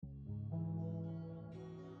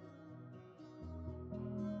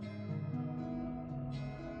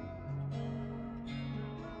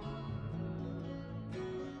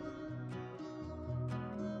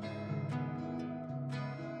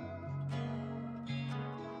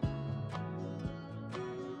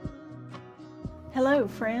Hello,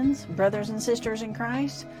 friends, brothers and sisters in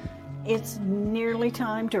Christ. It's nearly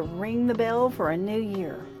time to ring the bell for a new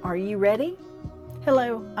year. Are you ready?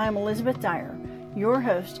 Hello, I'm Elizabeth Dyer, your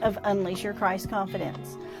host of Unleash Your Christ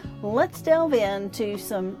Confidence. Let's delve into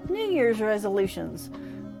some New Year's resolutions,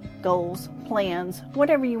 goals, plans,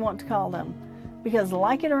 whatever you want to call them. Because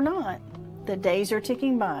like it or not, the days are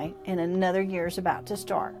ticking by and another year is about to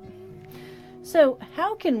start. So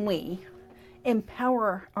how can we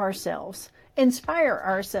empower ourselves, inspire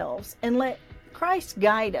ourselves, and let Christ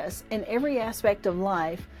guide us in every aspect of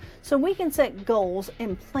life so we can set goals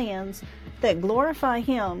and plans that glorify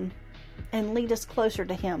Him and lead us closer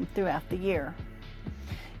to Him throughout the year?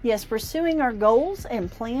 Yes, pursuing our goals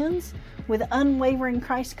and plans with unwavering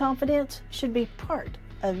Christ confidence should be part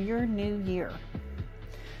of your new year.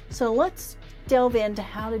 So let's delve into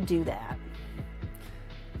how to do that.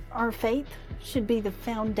 Our faith should be the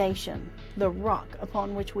foundation, the rock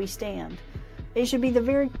upon which we stand. It should be the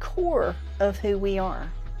very core of who we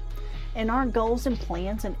are. And our goals and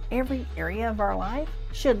plans in every area of our life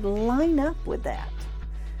should line up with that.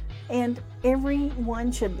 And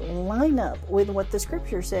everyone should line up with what the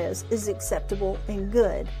Scripture says is acceptable and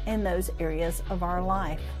good in those areas of our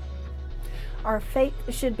life. Our faith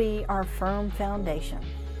should be our firm foundation.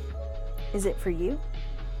 Is it for you?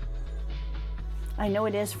 I know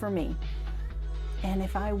it is for me. And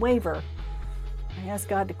if I waver, I ask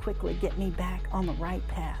God to quickly get me back on the right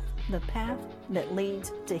path, the path that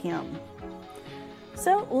leads to Him.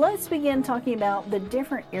 So let's begin talking about the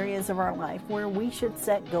different areas of our life where we should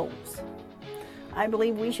set goals. I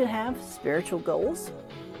believe we should have spiritual goals.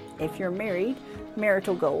 If you're married,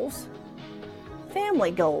 marital goals,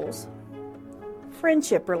 family goals,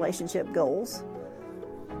 friendship relationship goals,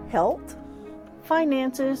 health,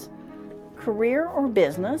 finances, career or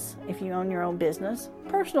business, if you own your own business,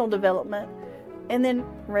 personal development, and then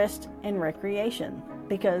rest and recreation,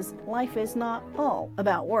 because life is not all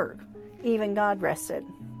about work. Even God rested.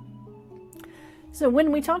 So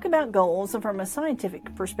when we talk about goals from a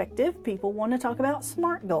scientific perspective, people want to talk about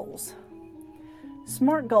SMART goals.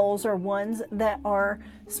 SMART goals are ones that are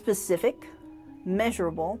specific,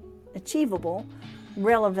 measurable, achievable,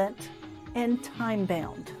 relevant, and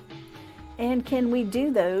time-bound. And can we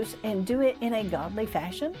do those and do it in a godly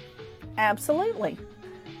fashion? Absolutely.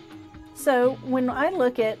 So when I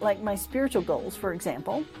look at like my spiritual goals, for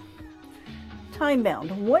example,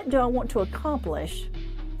 time-bound, what do I want to accomplish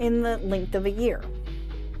in the length of a year?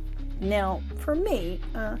 Now, for me,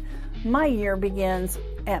 my year begins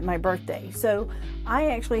at my birthday. So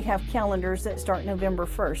I actually have calendars that start November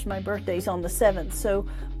 1st. My birthday's on the 7th. So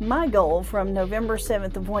my goal from November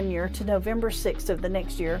 7th of one year to November 6th of the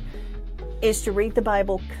next year is to read the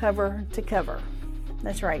Bible cover to cover.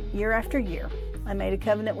 That's right, year after year. I made a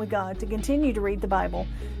covenant with God to continue to read the Bible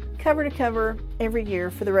cover to cover every year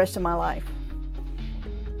for the rest of my life.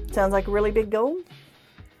 Sounds like a really big goal?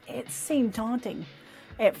 It seemed daunting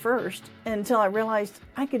at first until I realized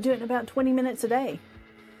I could do it in about 20 minutes a day.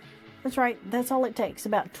 That's right, that's all it takes.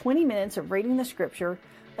 About 20 minutes of reading the Scripture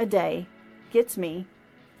a day gets me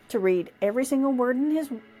to read every single word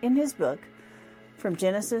in his book, from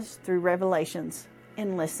Genesis through Revelations,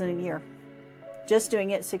 in less than a year. Just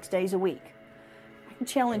doing it 6 days a week. I can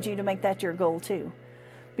challenge you to make that your goal too.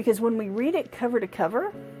 Because when we read it cover to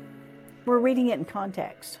cover, we're reading it in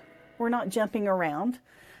context. We're not jumping around,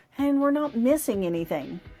 and we're not missing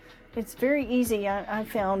anything. It's very easy, I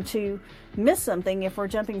found, to miss something if we're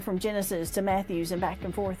jumping from Genesis to Matthews and back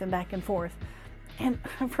and forth and back and forth. And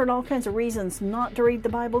I've heard all kinds of reasons not to read the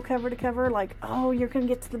Bible cover to cover, like, oh, you're going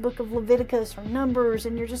to get to the book of Leviticus or Numbers,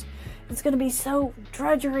 and it's going to be so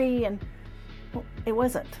drudgery, and well, it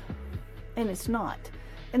wasn't. And it's not.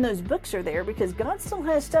 And those books are there because God still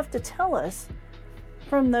has stuff to tell us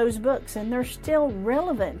from those books, and they're still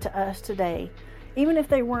relevant to us today. Even if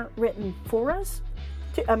they weren't written for us,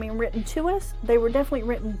 written to us, they were definitely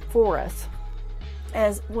written for us,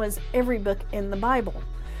 as was every book in the Bible.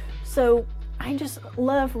 So I just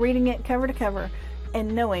love reading it cover to cover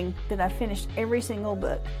and knowing that I finished every single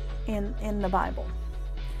book in the Bible.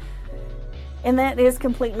 And that is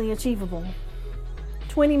completely achievable.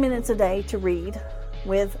 20 minutes a day to read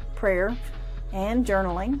with prayer and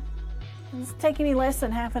journaling. It's taking me less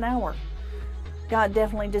than half an hour. God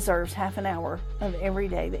definitely deserves half an hour of every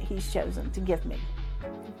day that He's chosen to give me.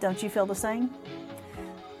 Don't you feel the same?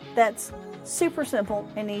 That's super simple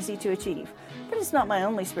and easy to achieve. But it's not my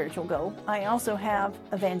only spiritual goal. I also have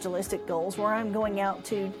evangelistic goals where I'm going out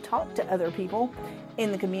to talk to other people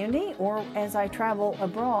in the community or as I travel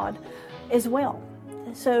abroad as well.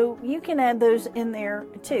 So you can add those in there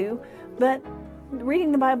too. But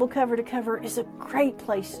reading the Bible cover to cover is a great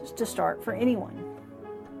place to start for anyone.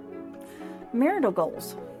 Marital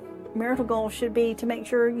goals. Marital goals should be to make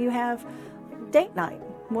sure you have date night.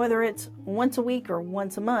 Whether it's once a week or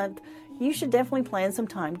once a month, you should definitely plan some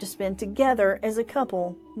time to spend together as a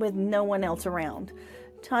couple with no one else around.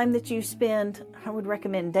 Time that you spend, I would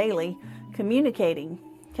recommend daily, communicating,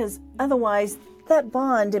 because otherwise that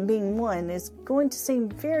bond and being one is going to seem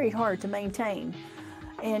very hard to maintain.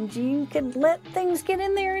 And you can let things get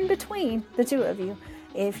in there in between the two of you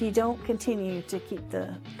if you don't continue to keep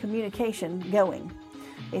the communication going.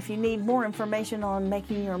 If you need more information on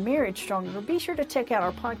making your marriage stronger, be sure to check out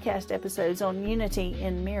our podcast episodes on unity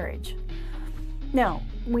in marriage. Now,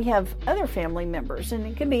 we have other family members, and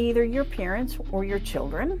it could be either your parents or your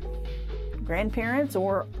children, grandparents,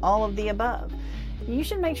 or all of the above. You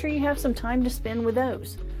should make sure you have some time to spend with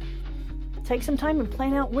those. Take some time and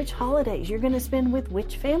plan out which holidays you're going to spend with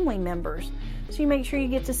which family members, so you make sure you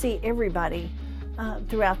get to see everybody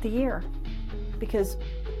throughout the year, because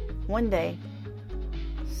one day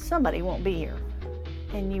somebody won't be here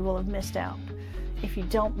and you will have missed out if you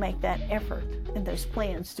don't make that effort and those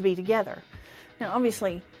plans to be together. Now,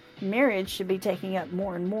 obviously, marriage should be taking up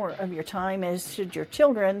more and more of your time, as should your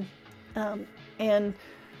children, and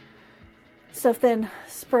stuff, then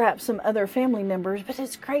perhaps some other family members. But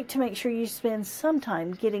it's great to make sure you spend some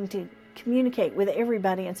time getting to communicate with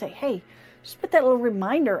everybody and say, hey, just put that little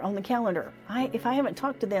reminder on the calendar. If I haven't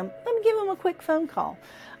talked to them, let me give them a quick phone call.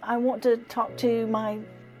 I want to talk to my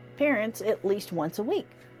parents at least once a week.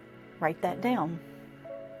 Write that down.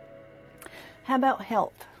 How about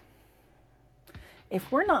health?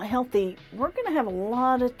 If we're not healthy, we're going to have a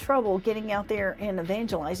lot of trouble getting out there and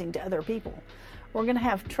evangelizing to other people. We're going to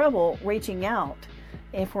have trouble reaching out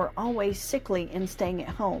if we're always sickly and staying at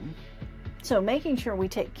home. So making sure we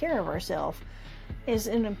take care of ourselves is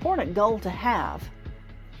an important goal to have.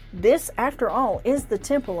 This, after all, is the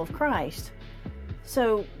temple of Christ.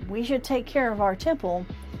 So we should take care of our temple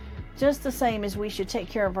just the same as we should take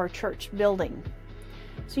care of our church building.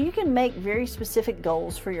 So you can make very specific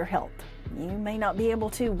goals for your health. You may not be able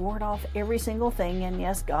to ward off every single thing, and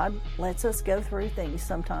yes, God lets us go through things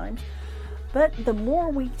sometimes, but the more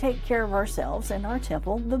we take care of ourselves and our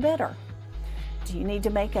temple, the better. Do you need to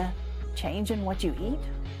make a change in what you eat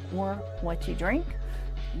or what you drink?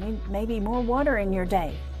 Maybe more water in your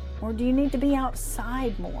day, or do you need to be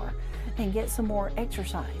outside more and get some more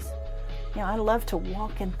exercise? I love to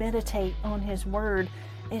walk and meditate on His Word.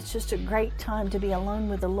 It's just a great time to be alone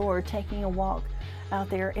with the Lord, taking a walk out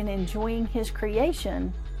there and enjoying His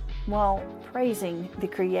creation while praising the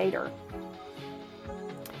Creator.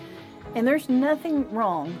 And there's nothing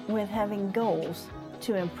wrong with having goals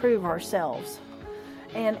to improve ourselves.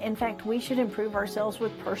 And in fact, we should improve ourselves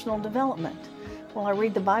with personal development. While I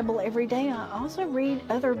read the Bible every day, I also read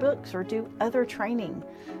other books or do other training.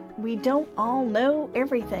 We don't all know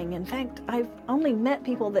everything. In fact, I've only met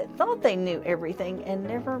people that thought they knew everything and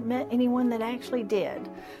never met anyone that actually did.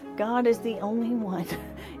 God is the only one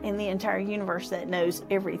in the entire universe that knows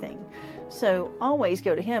everything. So always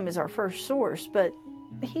go to Him as our first source, but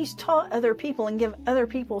He's taught other people and give other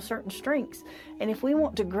people certain strengths. And if we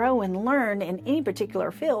want to grow and learn in any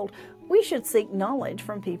particular field, we should seek knowledge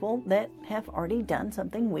from people that have already done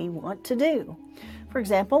something we want to do. For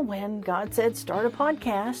example, when God said start a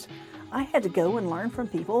podcast, I had to go and learn from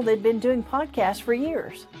people that had been doing podcasts for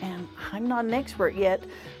years. And I'm not an expert yet,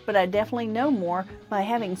 but I definitely know more by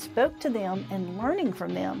having spoke to them and learning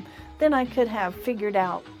from them than I could have figured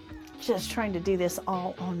out just trying to do this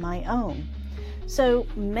all on my own. So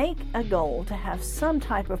make a goal to have some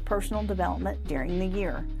type of personal development during the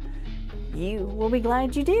year. You will be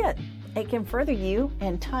glad you did. It can further you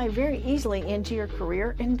and tie very easily into your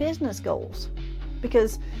career and business goals.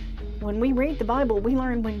 Because when we read the Bible, we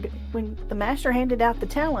learn when the master handed out the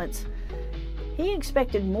talents, he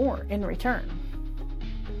expected more in return.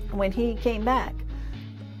 When he came back,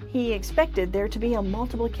 he expected there to be a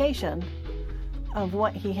multiplication of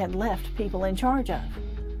what he had left people in charge of.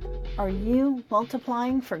 Are you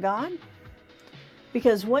multiplying for God?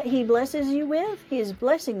 Because what he blesses you with, he is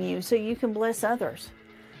blessing you so you can bless others.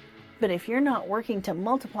 But if you're not working to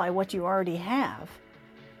multiply what you already have,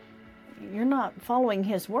 you're not following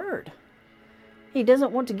his word. He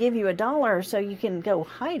doesn't want to give you $1 so you can go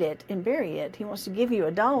hide it and bury it. He wants to give you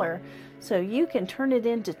 $1 so you can turn it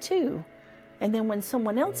into $2. And then when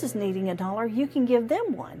someone else is needing $1, you can give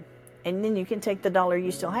them $1. And then you can take the $1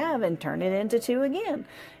 you still have and turn it into $2 again.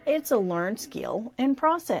 It's a learned skill and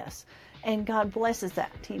process. And God blesses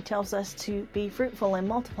that. He tells us to be fruitful and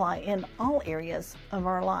multiply in all areas of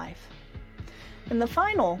our life. And the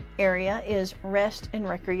final area is rest and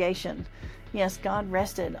recreation. Yes, God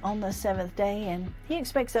rested on the seventh day, and He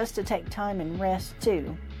expects us to take time and rest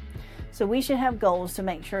too. So we should have goals to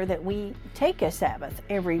make sure that we take a Sabbath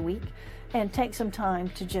every week and take some time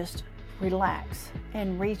to just relax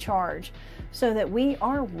and recharge so that we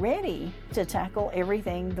are ready to tackle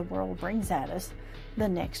everything the world brings at us the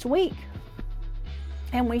next week.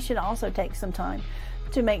 And we should also take some time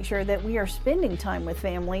to make sure that we are spending time with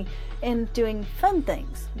family and doing fun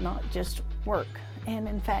things, not just work. And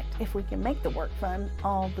in fact, if we can make the work fun,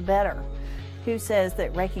 all the better. Who says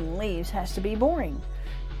that raking leaves has to be boring?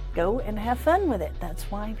 Go and have fun with it. That's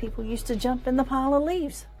why people used to jump in the pile of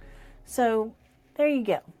leaves. So there you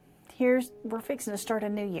go. We're fixing to start a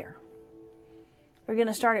new year. We're going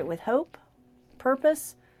to start it with hope,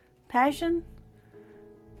 purpose, passion.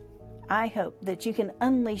 I hope that you can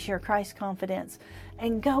unleash your Christ confidence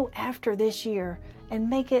and go after this year and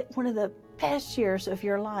make it one of the best years of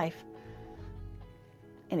your life.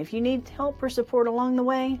 And if you need help or support along the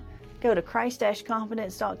way, go to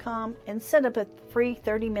Christ-confidence.com and set up a free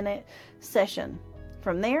 30-minute session.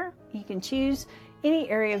 From there, you can choose any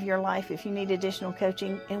area of your life if you need additional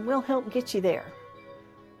coaching, and we'll help get you there.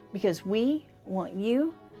 Because we want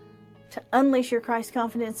you to unleash your Christ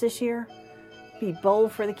confidence this year. Be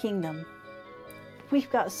bold for the kingdom. We've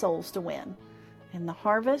got souls to win, and the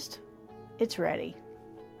harvest, it's ready.